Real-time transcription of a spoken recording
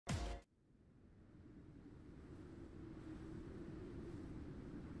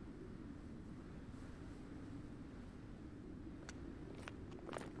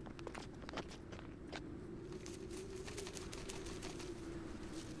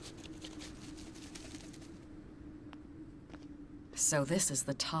So this is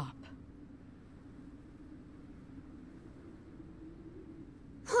the top.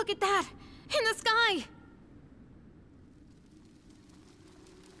 Look at that! In the sky!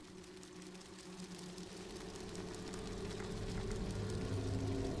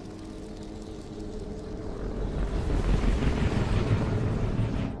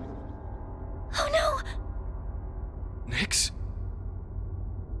 Oh no! Nyx?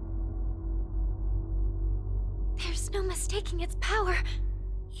 There's no mistaking its power,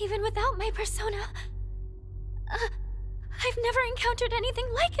 even without my persona. I've never encountered anything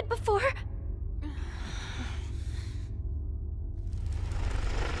like it before.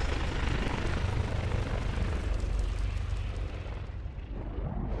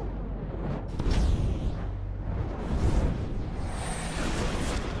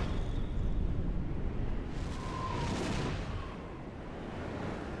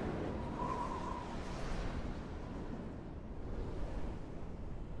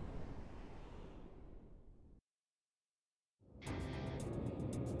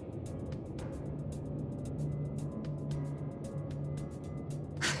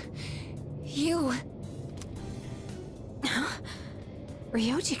 You...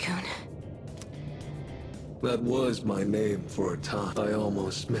 Ryoji-kun. That was my name for a time. I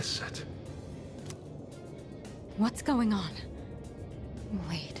almost miss it. What's going on?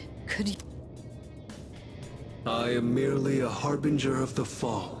 Wait, could you... I am merely a harbinger of the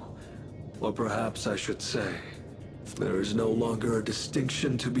fall. Or perhaps I should say, there is no longer a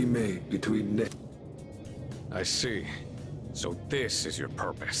distinction to be made between Nyx. I see. So this is your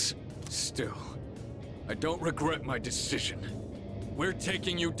purpose. Still, I don't regret my decision. We're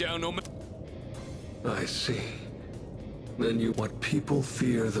taking you down, I see. Then what people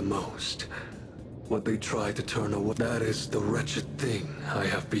fear the most. What they try to turn away. That is the wretched thing I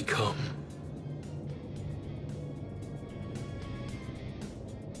have become.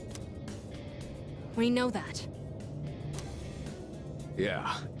 We know that.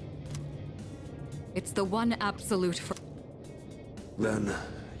 Yeah. It's the one absolute for... Then,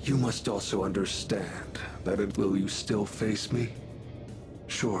 you must also understand that will you still face me?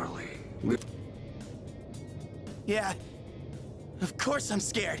 Surely. Yeah. Of course I'm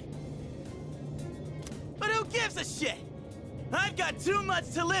scared. But who gives a shit? I've got too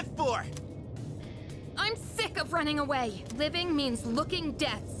much to live for! I'm sick of running away. Living means looking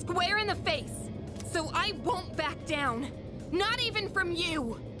death square in the face. So I won't back down. Not even from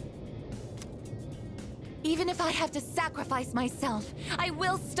you! Even if I have to sacrifice myself, I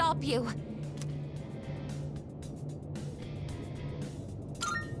will stop you.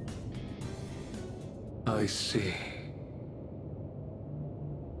 I see.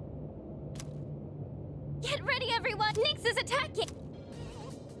 Get ready, everyone! Nyx is attacking!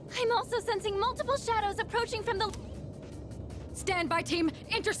 I'm also sensing multiple shadows approaching from the... Stand by, team!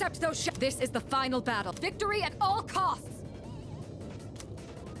 Intercept those This is the final battle. Victory at all costs!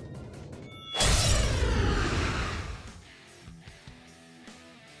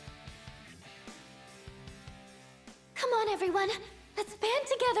 Come on, everyone! Let's band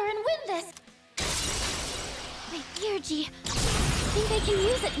together and win this! My Geargy. I think I can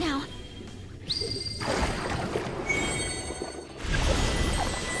use it now.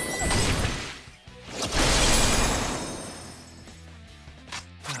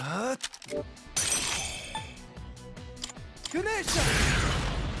 Ganesha!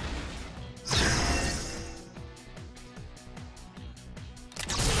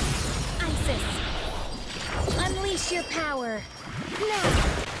 Isis! Unleash your power! Now!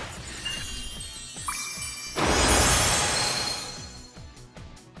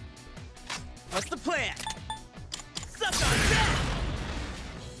 What's the plan? Suck on that!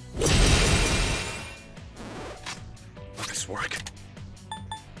 Will this work?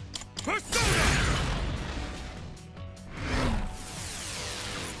 Persona!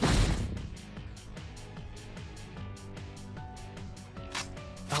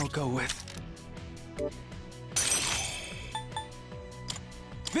 I'll go with...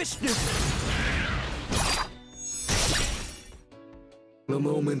 Vishnu! The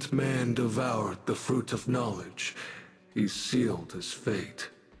moment man devoured the fruit of knowledge, he sealed his fate.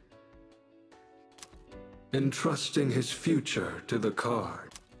 Entrusting his future to the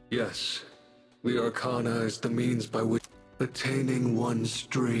card. Yes, the Arcana is the means by which attaining one's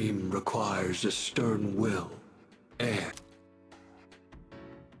dream requires a stern will and...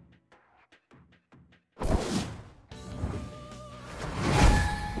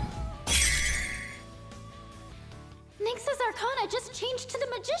 Nyx's Arcana just changed to the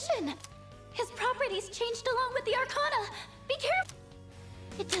Magician! His properties changed along with the Arcana! Be careful!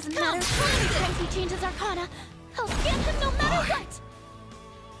 It doesn't matter how many times he changes Arcana, I'll get him no matter what!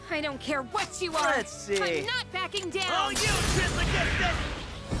 I don't care what you are. Let's see. I'm not backing down. Oh, you Tristan,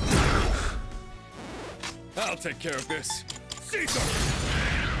 I'll take care of this. Caesar!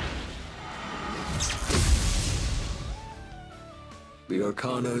 The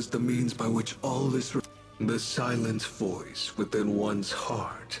Arcana is the means by which all is the silent voice within one's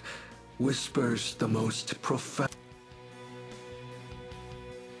heart whispers the most profound.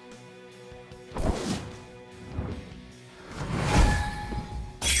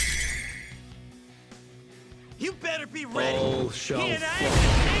 You better be ready. All shall He and I fall.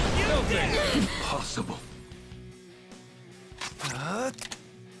 will take you down. Impossible.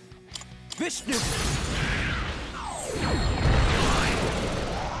 Vishnu.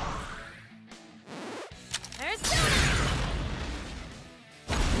 Persona!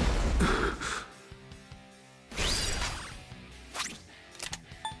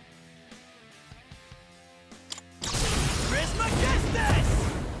 Prismagestus!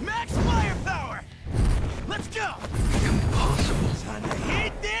 Max firepower! Let's go! Impossible. Time to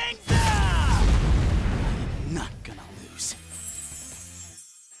heat things up! I'm not gonna lose.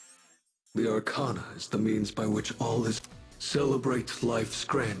 The Arcana is the means by which all is celebrate life's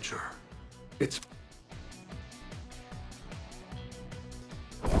grandeur. It's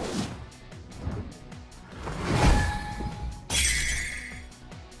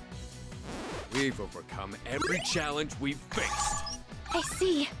We've overcome every challenge we've faced. I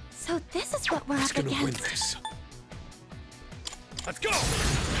see. So this is what we're Who's up gonna against. win this? Let's go!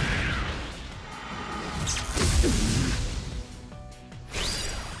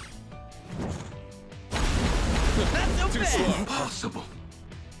 Not so Too bad! slow. impossible.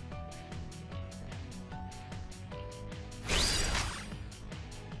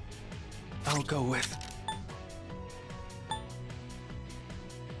 I'll go with...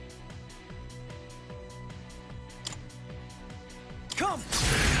 Come!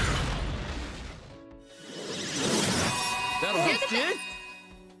 That'll help. Dude!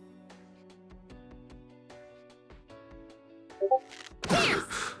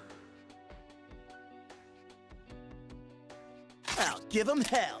 I'll give him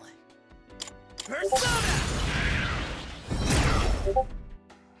hell. Persona!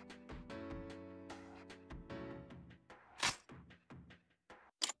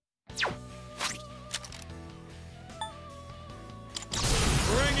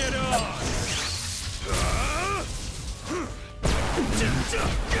 Bring it on!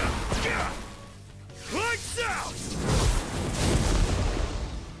 Lights out!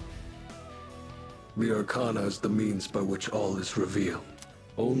 The Arcana is the means by which all is revealed.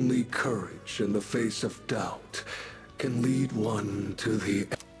 Only courage in the face of doubt can lead one to the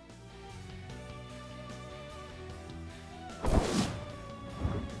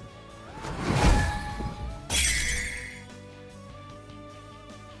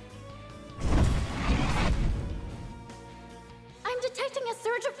I'm detecting a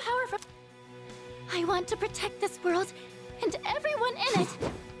surge of power from... I want to protect this world and everyone in it.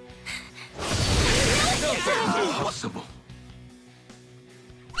 impossible.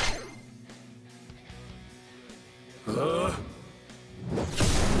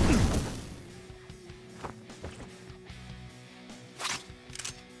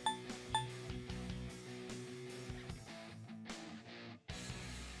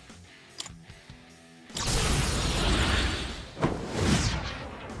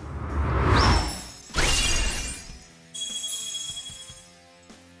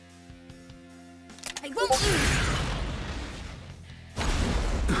 I won't lose!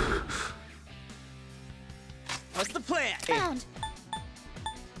 What's the plan? Found.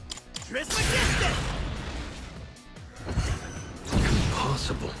 Trismagestus!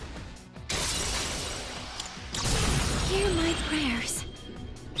 Impossible. Hear my prayers.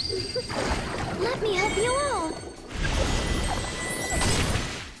 Let me help you all.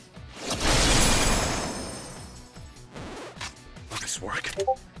 Will this work?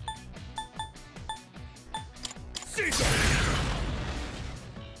 Caesar!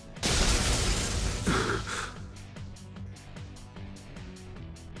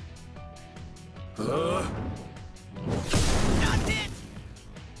 Not it!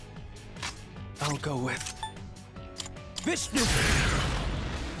 I'll go with... Vishnu!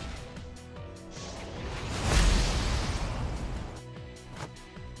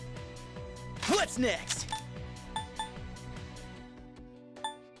 What's next?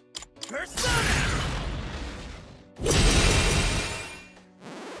 Persona!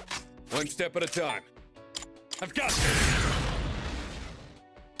 One step at a time. I've got this!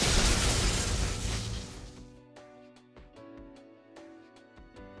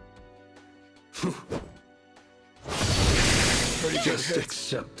 Just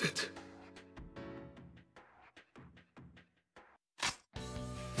accept it.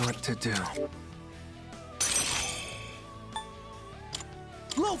 What to do?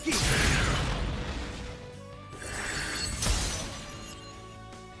 Loki!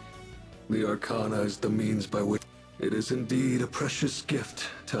 The Arcana is the means by which... It is indeed a precious gift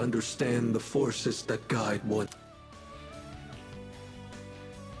to understand the forces that guide one.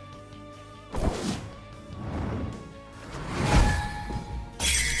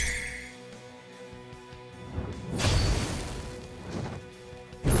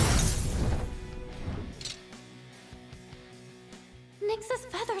 Nyx's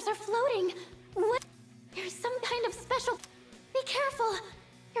feathers are floating. What? There's some kind of special... Be careful.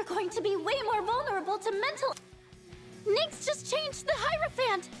 You're going to be way more vulnerable to mental... Nyx just changed the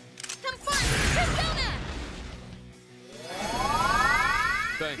Hierophant. Confirm! Pesona!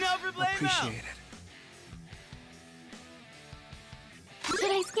 Thanks. No problemo! Appreciate it.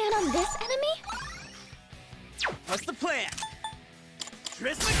 Should I scan on this enemy? What's the plan?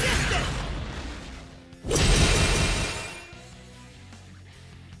 Trismegistus!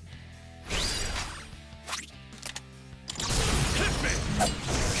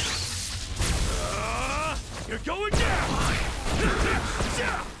 You're going down!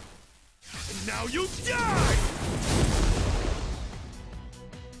 And now you die!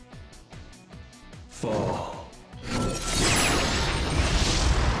 Fall.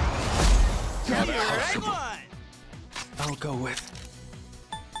 You're right one! I'll go with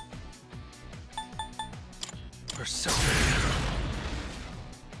Persona.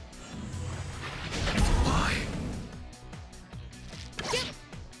 Why?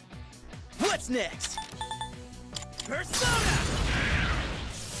 What's next? Persona!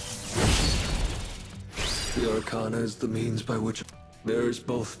 The Arcana is the means by which there is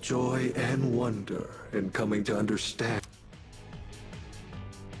both joy and wonder in coming to understand.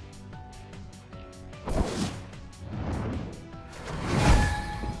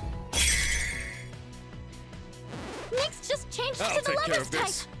 Nyx just changed I'll to the take care Levis of type.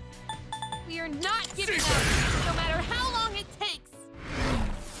 this. We are not giving up, no matter how long it takes.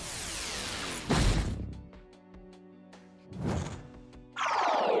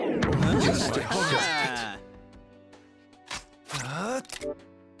 Just accept Ah.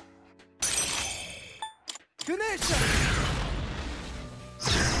 Ganesha!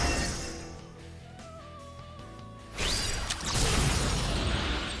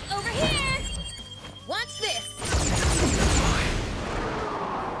 Over here! Watch this!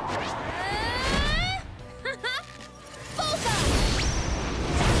 Volta!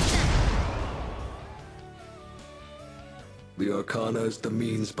 The Arcana is the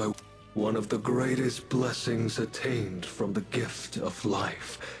means by one of the greatest blessings attained from the gift of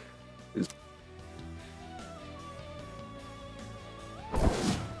life. Is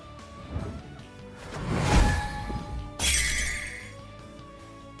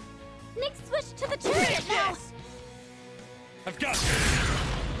Nyx switched to the chariot now. I've got this!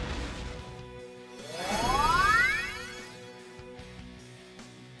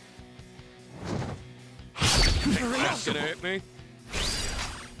 That's gonna hit me.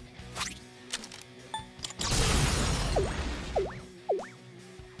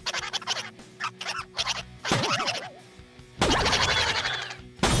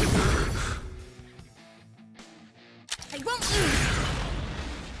 I won't lose!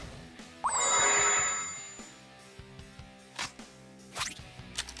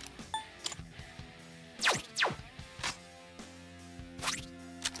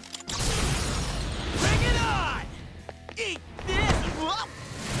 Bring it on! Eat this! Whoop!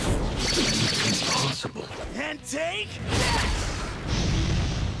 impossible. And take that!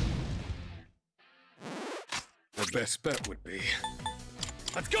 The best bet would be...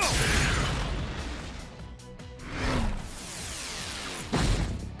 Let's go!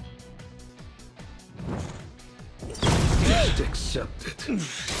 Just accept it.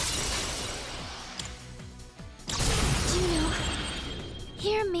 Juno,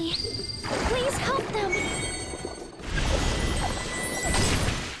 hear me. Please help them.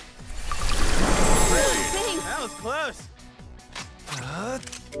 Thanks! That was close.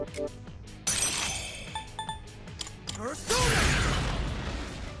 Persona!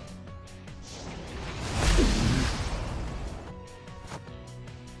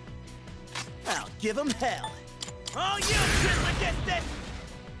 I'll give him hell. All you, Trismegistus!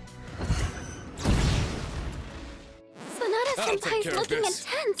 Sonata I'll take Senpai's care of looking this.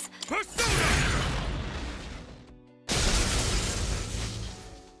 intense. Persona!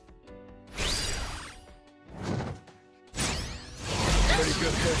 Pretty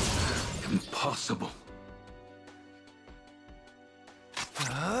good hit. Impossible.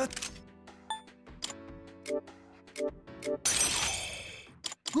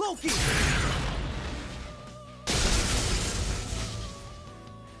 Hadouken!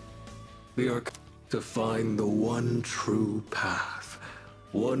 We are to find the one true path.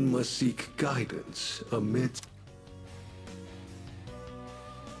 One must seek guidance amidst.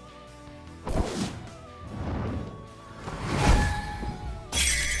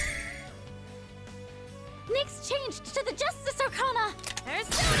 Nyx changed to the Justice Arcana!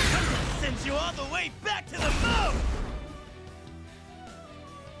 Persona! I'm gonna send you all the way back to the moon!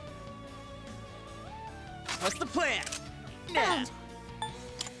 What's the plan? Now!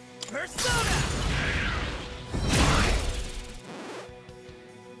 Persona!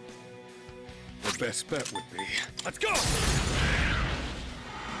 The best bet would be... Let's go!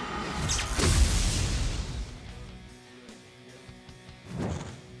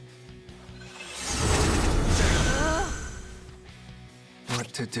 What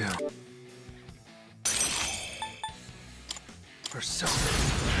to do? Persona.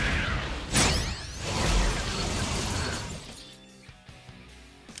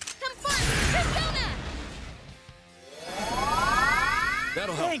 Persona!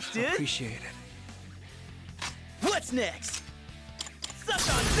 That'll help. Thanks, dude! Appreciate it. What's next? Suck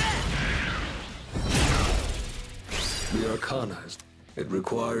on that! The Arcana. It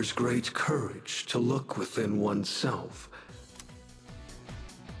requires great courage to look within oneself.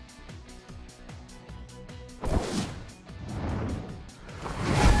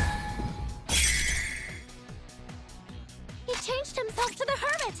 He changed himself to the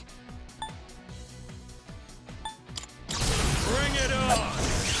Hermit! Bring it on!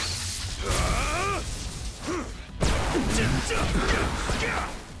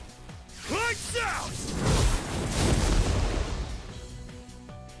 Lights out!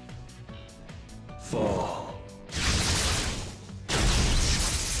 Fall.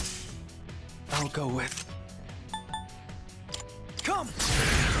 I'll go with. Come!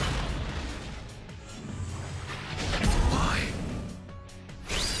 Why?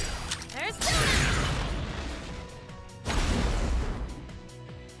 Persona!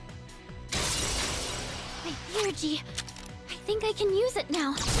 My energy. I think I can use it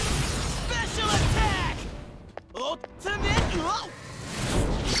now. Special attack! Ultimate... Whoa!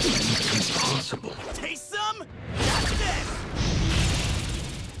 Impossible. Taste some? Got this!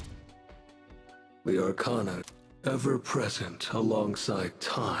 The Arcana, ever present alongside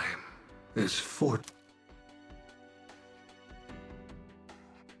time, is fort.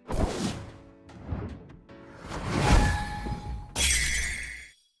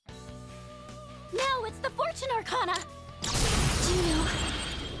 Now it's the Fortune Arcana! Juno,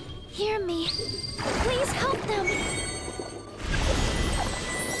 hear me. Please help them.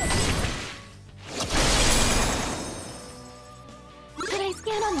 Should I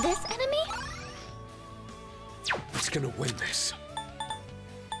scan on this enemy? It's gonna win this.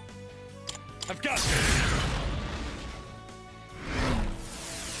 I've got this!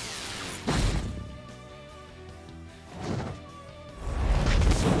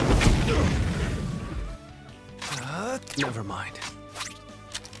 Never mind.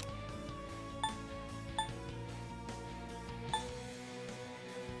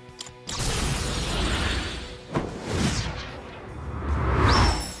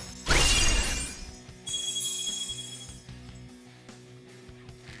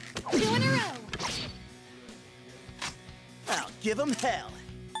 Two in a row. I'll give them hell.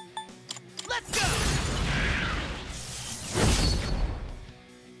 Let's go!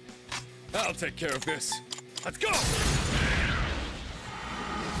 I'll take care of this. Let's go!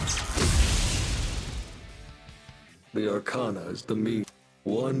 The Arcana is the mean.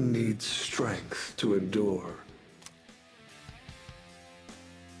 One needs strength to endure.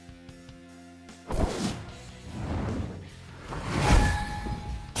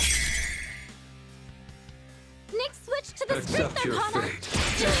 Nyx switched to the Accept Strength your Arcana. fate.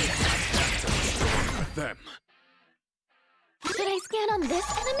 Them. Should I scan on this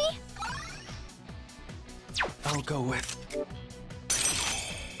enemy? I'll go with.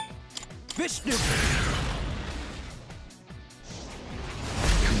 Vishnu!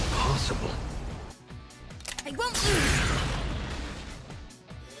 Impossible. I won't lose!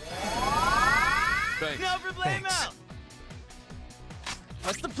 Thanks. No problemo! Thanks.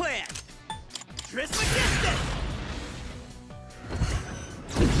 What's the plan? Trismegistus!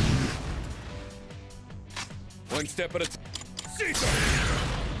 One step at a time. Caesar!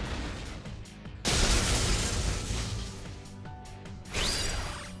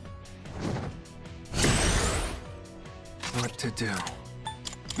 What to do?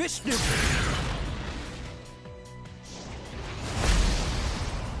 Vishnu!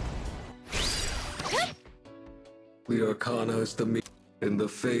 The Arcana is the mean. In the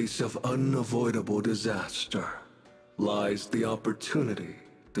face of unavoidable disaster lies the opportunity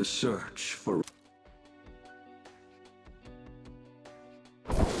to search for.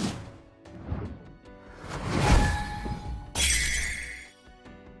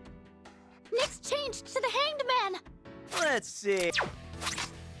 Nick's changed to the Hanged Man! Let's see.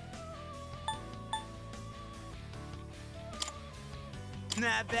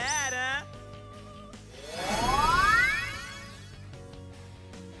 Not bad, huh?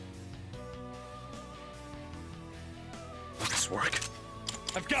 Will this work?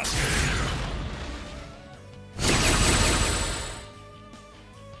 I've got this!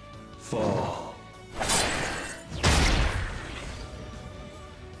 Fall.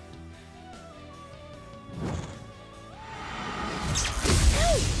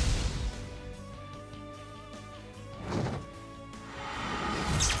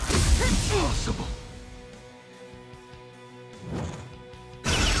 Impossible.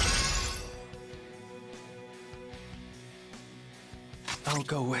 I'll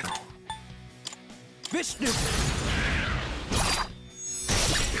go with Vishnu.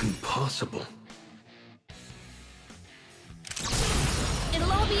 Impossible.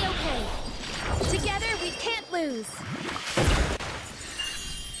 It'll all be okay. Together, we can't lose.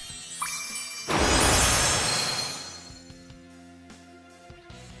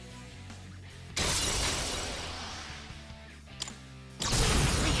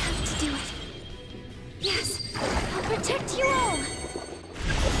 I have to do it. Yes, I'll protect you all!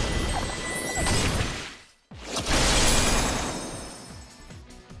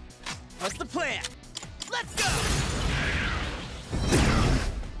 What's the plan? Let's go!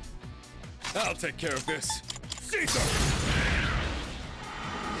 I'll take care of this. Caesar!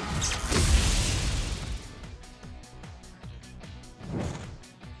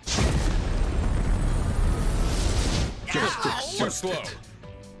 Just Too accept slow. it.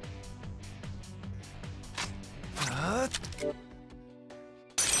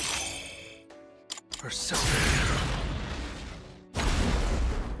 Persona.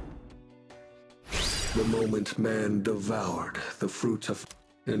 The moment man devoured the fruit of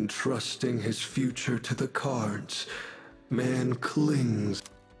entrusting his future to the cards, man clings,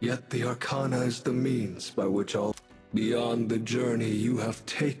 yet the Arcana is the means by which all beyond the journey you have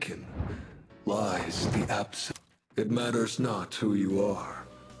taken lies the absence. It matters not who you are.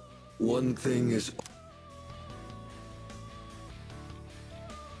 One thing is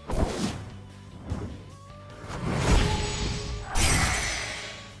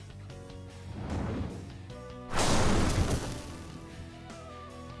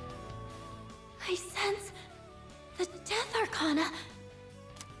I sense the Death Arcana.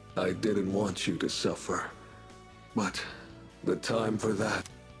 I didn't want you to suffer, but the time for that.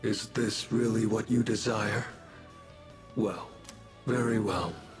 Is this really what you desire? Well, very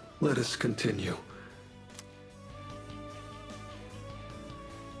well. Let us continue.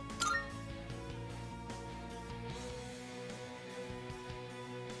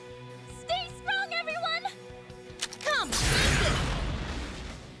 Stay strong, everyone! Come,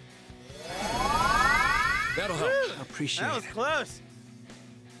 That'll help. Appreciate That was it. close.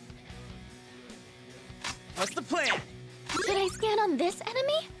 What's the plan? Should I scan on this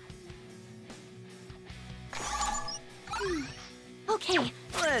enemy? Okay,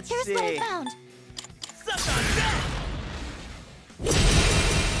 Let's here's see. what I found. Suck on that!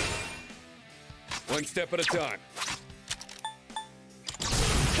 One step at a time.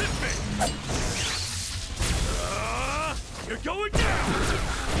 Hit me! You're going down!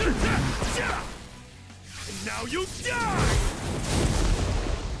 And now you die!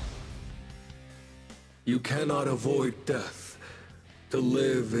 You cannot avoid death. To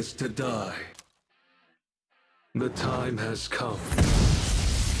live is to die. The time has come.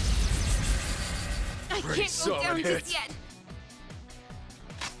 I Pretty can't go down solid just hit. yet.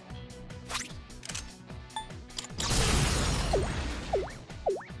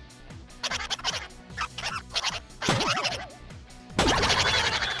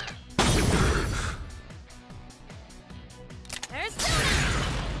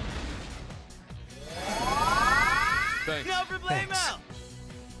 Thanks. No problemo!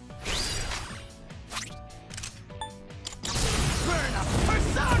 Burn up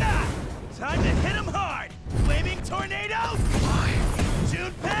Persona! Time to hit him hard! Flaming tornado!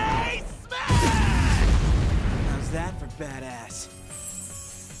 Junpei smash! How's that for badass?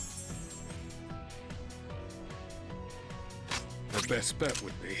 The best bet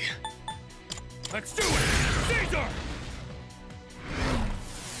would be. Let's do it! Caesar!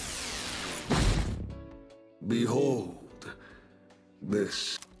 Behold,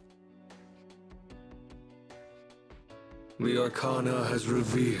 this. The Arcana has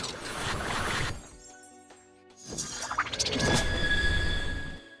revealed.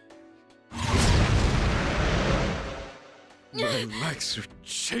 My legs are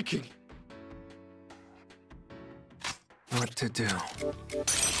shaking. What to do?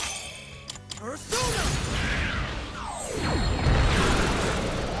 Persona!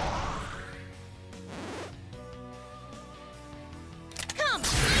 Come,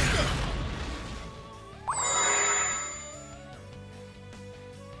 use it!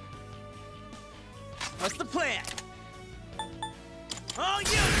 What's the plan? All you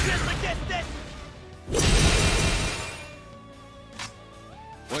just against this!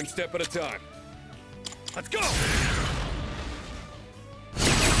 One step at a time. Let's go!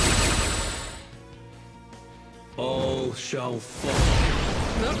 All shall fall.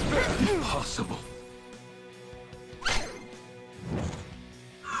 Not bad. Impossible.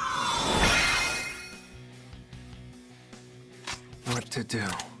 What to do?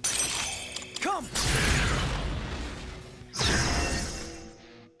 Come!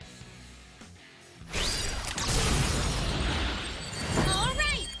 All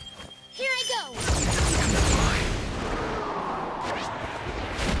right, here I go.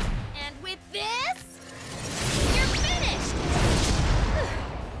 And with this, you're finished.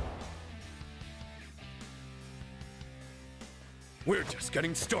 We're just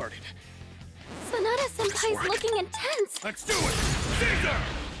getting started. Sonata Senpai's looking intense. Let's do it! Caesar!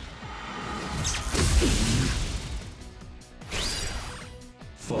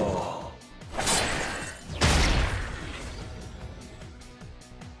 Fall.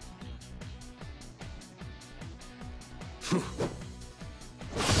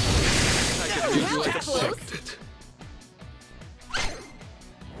 That was close. Accept it.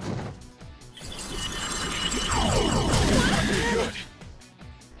 Good.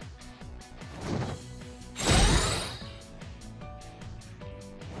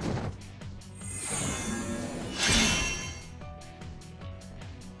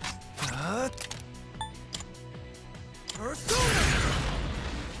 Persona!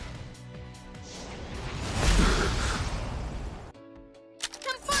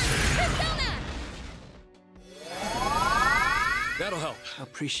 Come find Pesona! That'll help.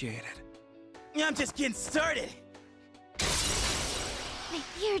 Appreciate it. I'm just getting started. My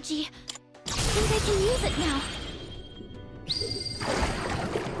Virgie, I think I can use it now.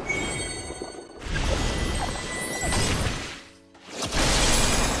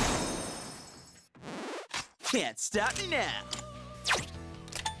 Can't stop me now.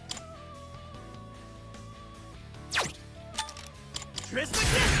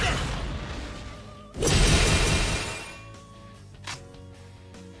 Trismegistus!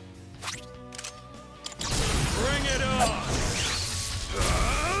 Bring it on!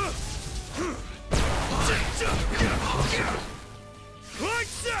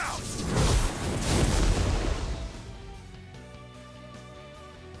 Lights out!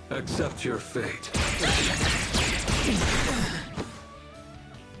 Accept your fate.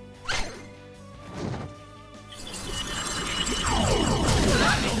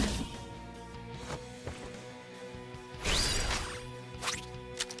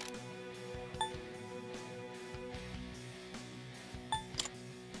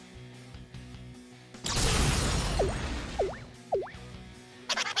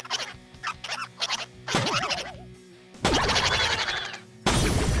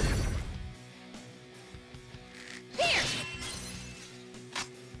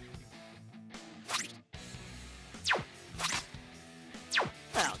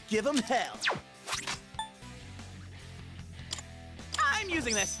 I'll give him hell. I'm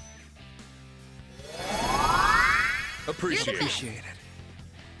using this. Appreciate it. Appreciate it.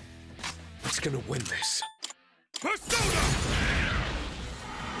 It's gonna win this. Persona!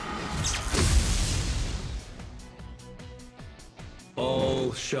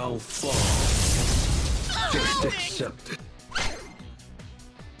 All shall fall. Just accept it.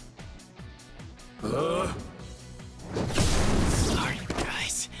 Sorry,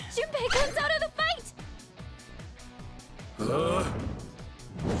 guys. Junpei comes out of the fight!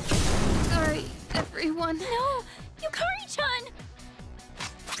 Sorry, everyone. No, Yukari-chan!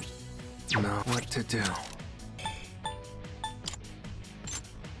 Know what to do.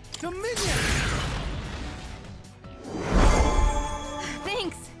 Dominion!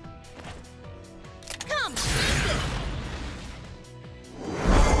 Thanks. Come, use it!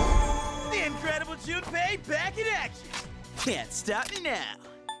 The incredible Junpei back in action. Can't stop me now.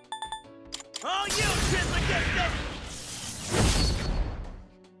 All you, Trismegistus!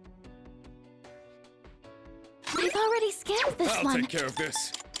 I've already scanned this I'll one. take care of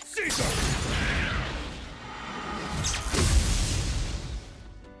this. Caesar!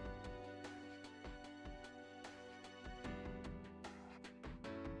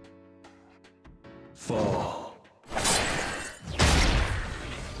 fall.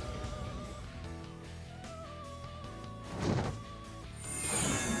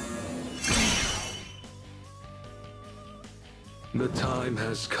 The time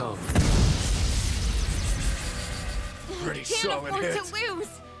has come. Pretty Can't solid afford hit. to lose.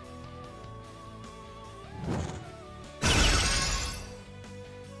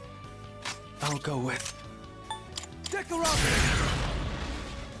 I'll go with.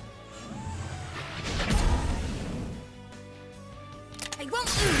 I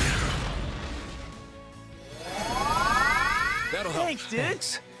won't lose. That'll help. Thanks, dude.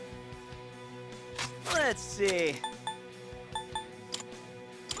 Thanks. Let's see.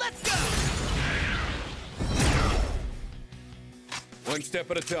 Let's go! One step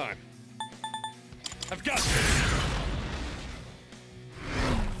at a time. I've got this.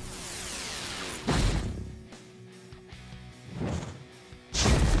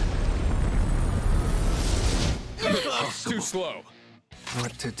 Too slow.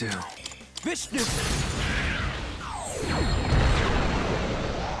 What to do? Vishnu!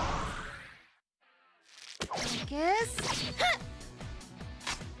 Guess.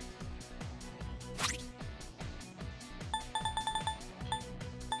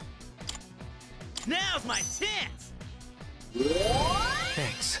 Now's my chance!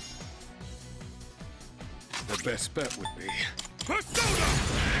 Thanks. The best bet would be... Pesona!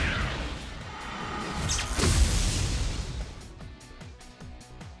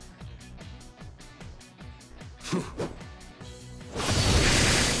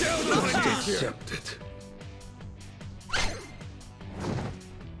 Down on it! Accept it.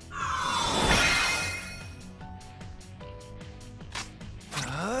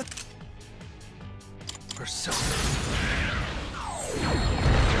 Persona.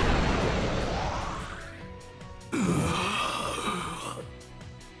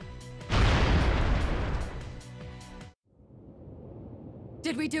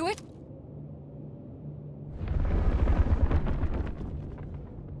 Did we do it?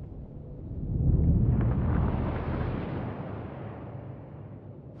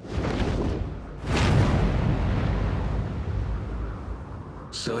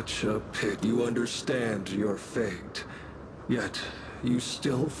 Such a pit. You understand your fate. Yet, you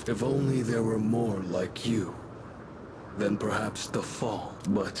still... If only there were more like you. Then perhaps the fall,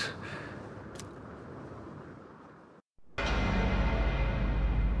 but...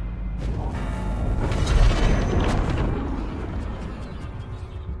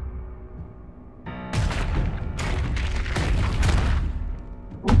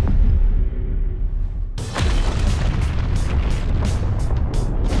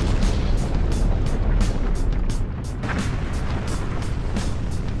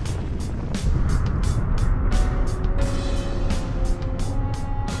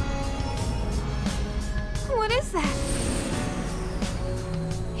 What is that?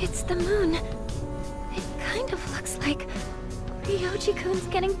 It's the moon. It kind of looks like Ryoji-kun's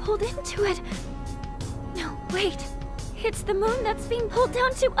getting pulled into it. No, wait. It's the moon that's being pulled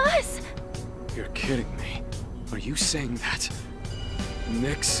down to us! You're kidding me. Are you saying that?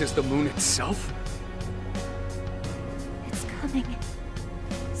 Nyx is the moon itself? It's coming.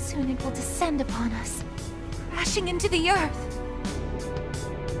 Soon it will descend upon us, crashing into the earth.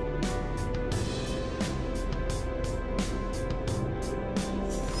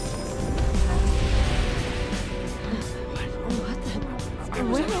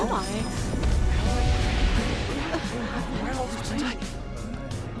 Where am I?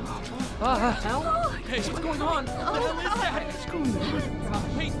 Hey, what's going on? What the hell is that? What's going on?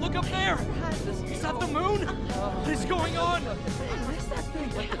 Hey, look up there! Is that the moon? What is going on? What is that thing?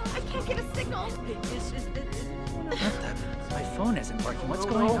 I can't get a signal. My phone isn't working. What's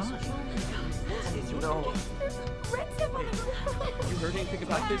going on? No. You heard anything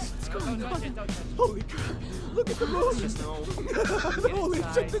about this? What's going on? Holy crap! Look at the moon! Holy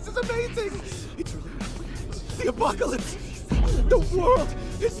shit, this is amazing! It's the apocalypse! The world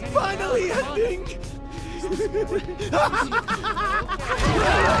is finally ending!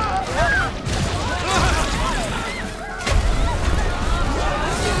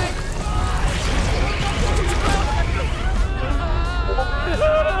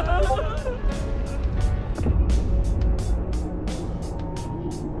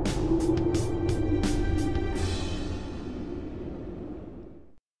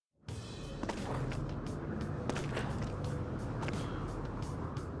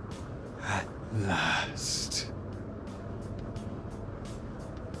 Last.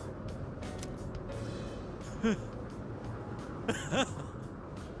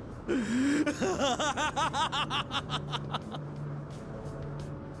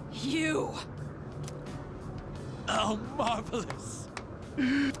 You! Oh, marvelous.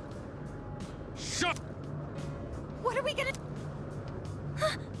 Shut! What are we gonna...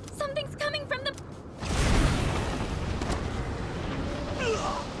 Something's coming from the...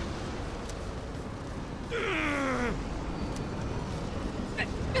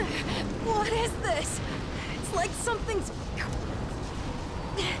 What is this? It's like something's...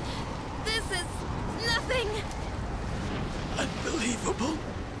 This is nothing. Unbelievable.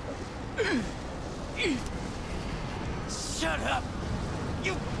 Shut up,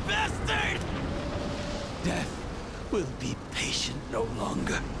 you bastard! Death will be patient no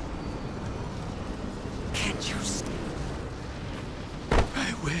longer. Can't you see?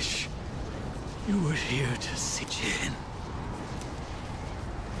 I wish you were here to see Jin.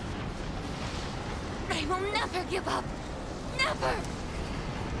 I will never give up. Never!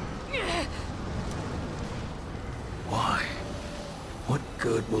 Why? What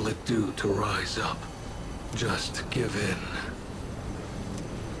good will it do to rise up? Just give in.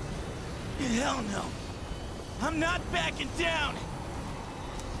 Hell no. I'm not backing down.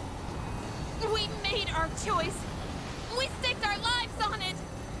 We made our choice. We staked our lives on it.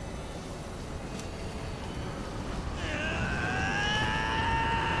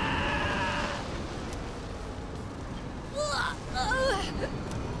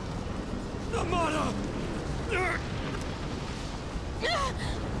 Amada!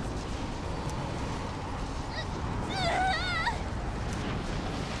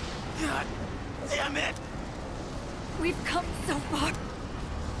 God damn it! We've come so far.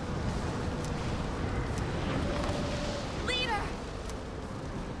 Leader!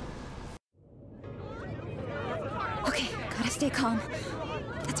 Okay, gotta stay calm.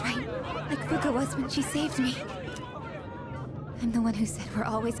 That's right, like Fuka was when she saved me. I'm the one who said we're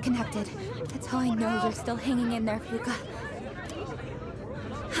always connected. That's how I know you're still hanging in there, Fuka.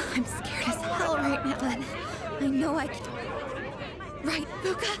 I'm scared as hell right now, but I know I can. Right,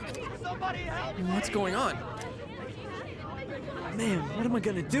 Fuka? What's going on? Man, what am I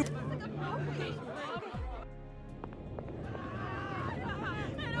gonna do?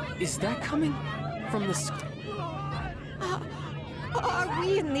 Is that coming from the sky? Are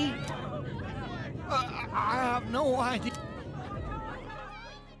we in the... I have no idea.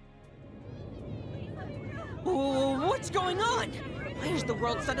 What's going on? Why is the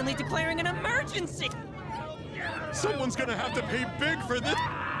world suddenly declaring an emergency? Someone's gonna have to pay big for this!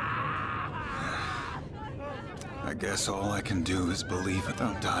 I guess all I can do is believe it.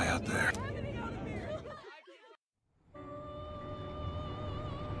 Don't die out there.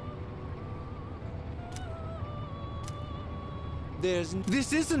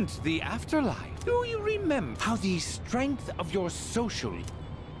 This isn't the afterlife. Do you remember how the strength of your social...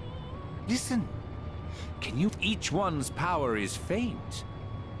 Listen. Can you... Each one's power is faint,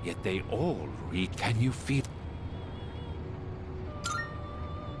 yet they all Can you feel...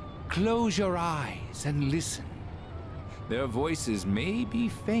 Close your eyes and listen. Their voices may be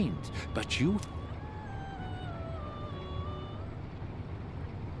faint, but you...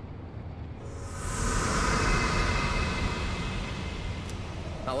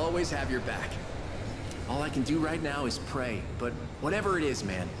 I'll always have your back. All I can do right now is pray, but whatever it is,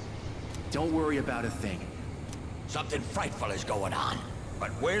 man, don't worry about a thing. Something frightful is going on,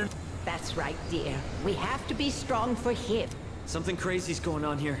 but where? That's right, dear. We have to be strong for him. Something crazy's going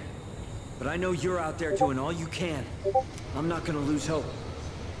on here. But I know you're out there doing all you can. I'm not gonna lose hope.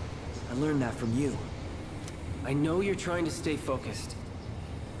 I learned that from you. I know you're trying to stay focused.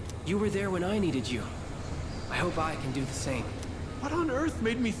 You were there when I needed you. I hope I can do the same. What on earth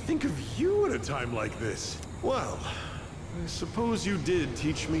made me think of you at a time like this? Well, I suppose you did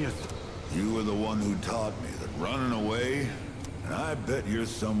teach me a... You were the one who taught me that running away, and I bet you're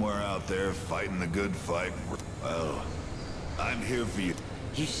somewhere out there fighting the good fight. Well, I'm here for you.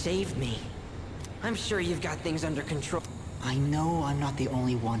 You saved me. I'm sure you've got things under control. I know I'm not the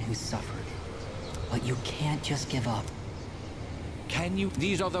only one who suffered, but you can't just give up. Can you?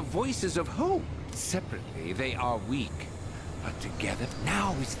 These are the voices of hope. Separately, they are weak. But together,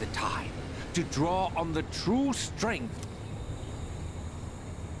 now is the time to draw on the true strength.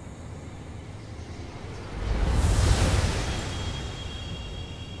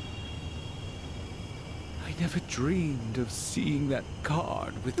 I never dreamed of seeing that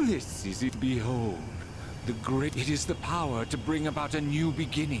card with this is it. Behold, the great... It is the power to bring about a new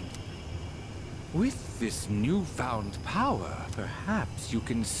beginning. With this newfound power, perhaps you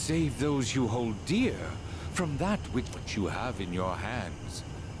can save those you hold dear from that which you have in your hands.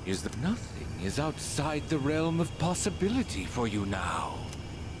 Is that nothing is outside the realm of possibility for you now.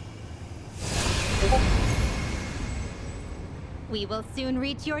 We will soon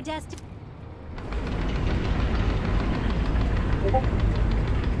reach your destination.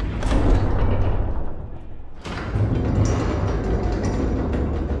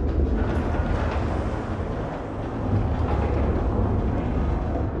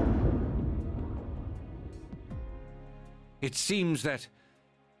 It seems that,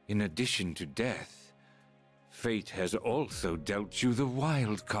 in addition to death, fate has also dealt you the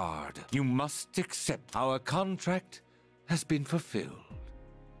wild card. You must accept our contract has been fulfilled.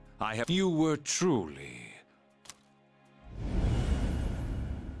 You were truly...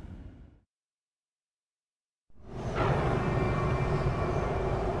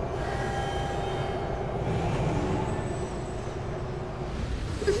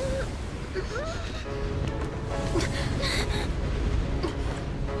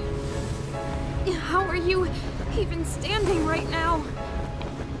 How are you even standing right now?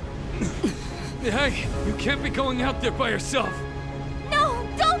 Hey, you can't be going out there by yourself. No,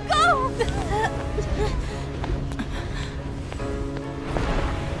 don't go!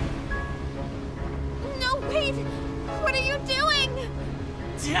 No, wait! What are you doing?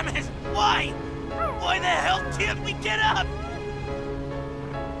 Damn it! Why? Why the hell can't we get up?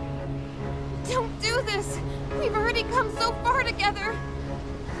 Don't do this! We've already come so far together!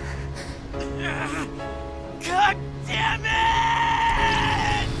 God damn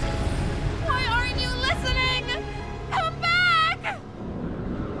it! Why aren't you listening? Come back!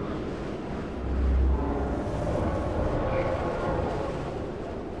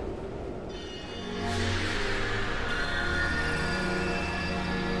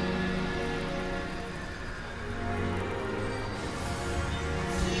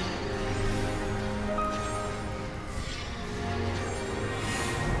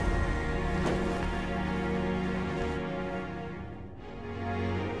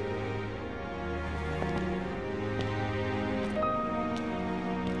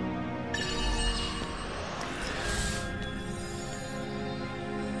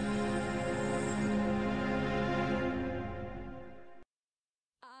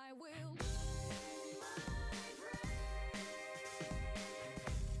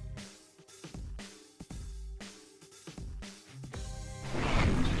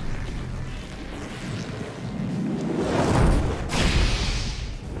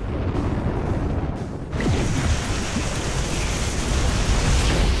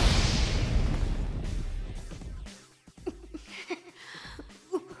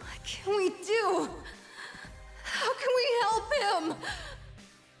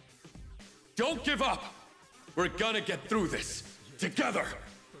 Don't give up! We're gonna get through this, together!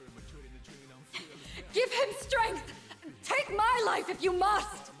 Give him strength! Take my life if you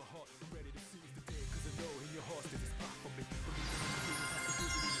must!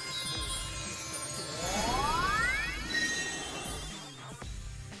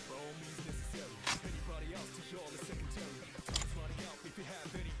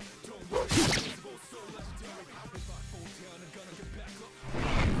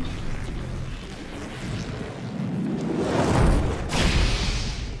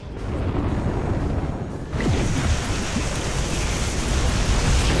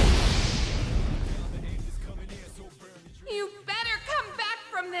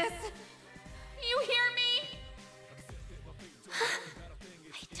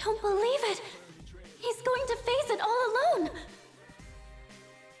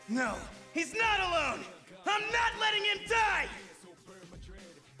 No, he's not alone! I'm not letting him die!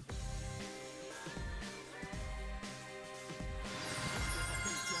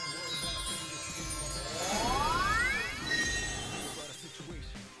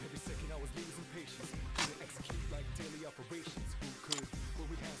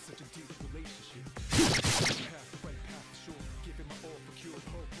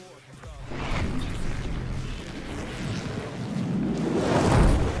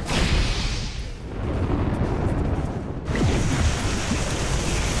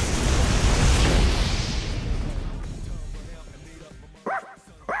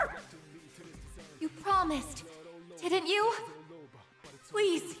 Didn't you?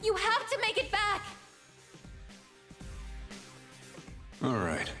 Please, you have to make it back! All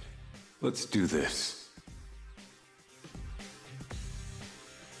right, let's do this.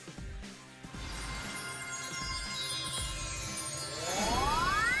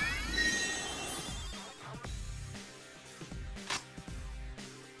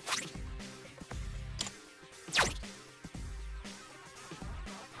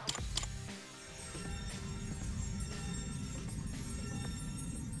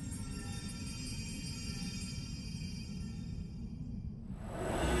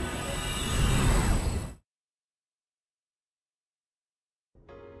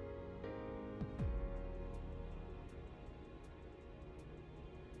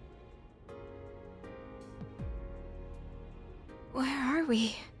 Where are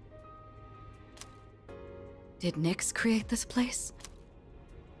we? Did Nyx create this place?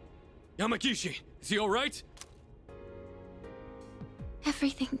 Yamagishi, is he alright?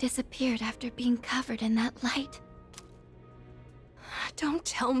 Everything disappeared after being covered in that light. Don't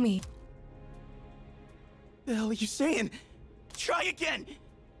tell me. The hell are you saying? Try again!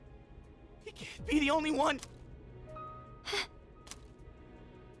 You can't be the only one!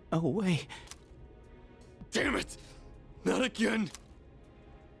 Oh, wait. Damn it! Not again!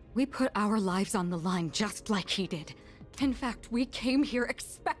 We put our lives on the line just like he did. In fact, we came here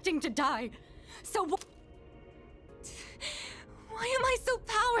expecting to die. So why am I so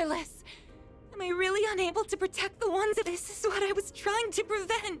powerless? Am I really unable to protect the ones that this is what I was trying to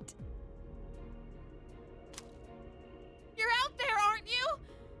prevent? You're out there, aren't you?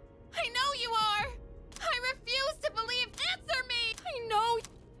 I know you are! I refuse to believe. Answer me! I know.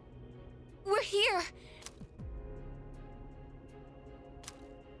 We're here.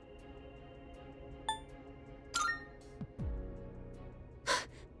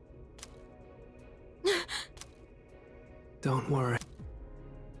 Don't worry.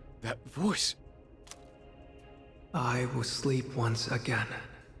 That voice. I will sleep once again.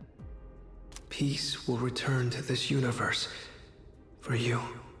 Peace will return to this universe. For you.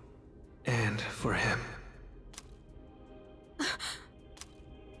 And for him.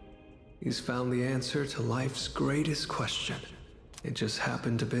 He's found the answer to life's greatest question. It just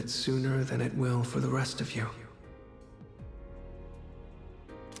happened a bit sooner than it will for the rest of you.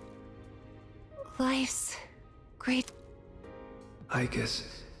 Life's great. Icus,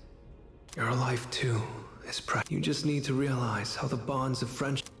 your life too is you just need to realize how the bonds of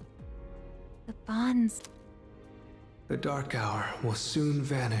friendship. The bonds. The dark hour will soon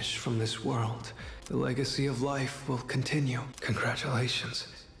vanish from this world. The legacy of life will continue. Congratulations.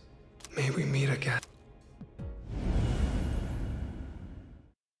 May we meet again.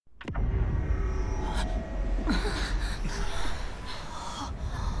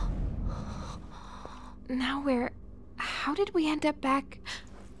 Now how did we end up back?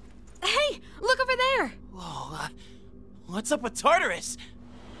 Hey, look over there! Whoa, what's up with Tartarus?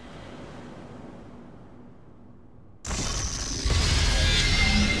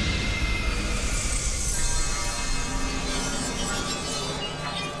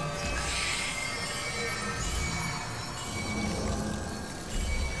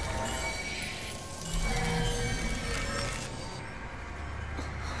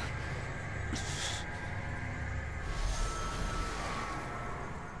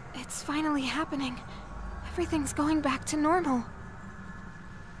 It's finally happening. Everything's going back to normal.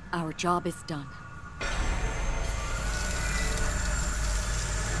 Our job is done.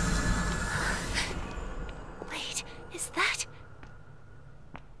 Wait, is that?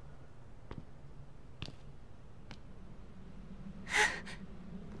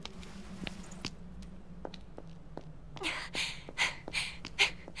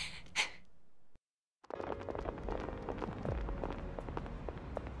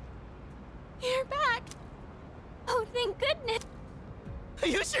 You're back! Oh, thank goodness!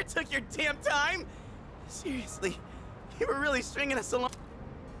 You sure took your damn time! Seriously, you were really stringing us along.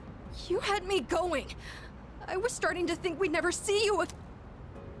 You had me going. I was starting to think we'd never see you again.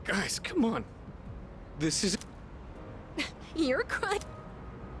 Guys, come on. This is... You're crying.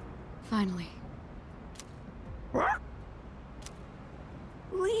 Finally.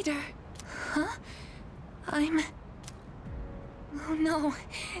 Leader. Huh? Oh no,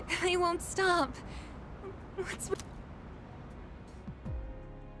 they won't stop. What's...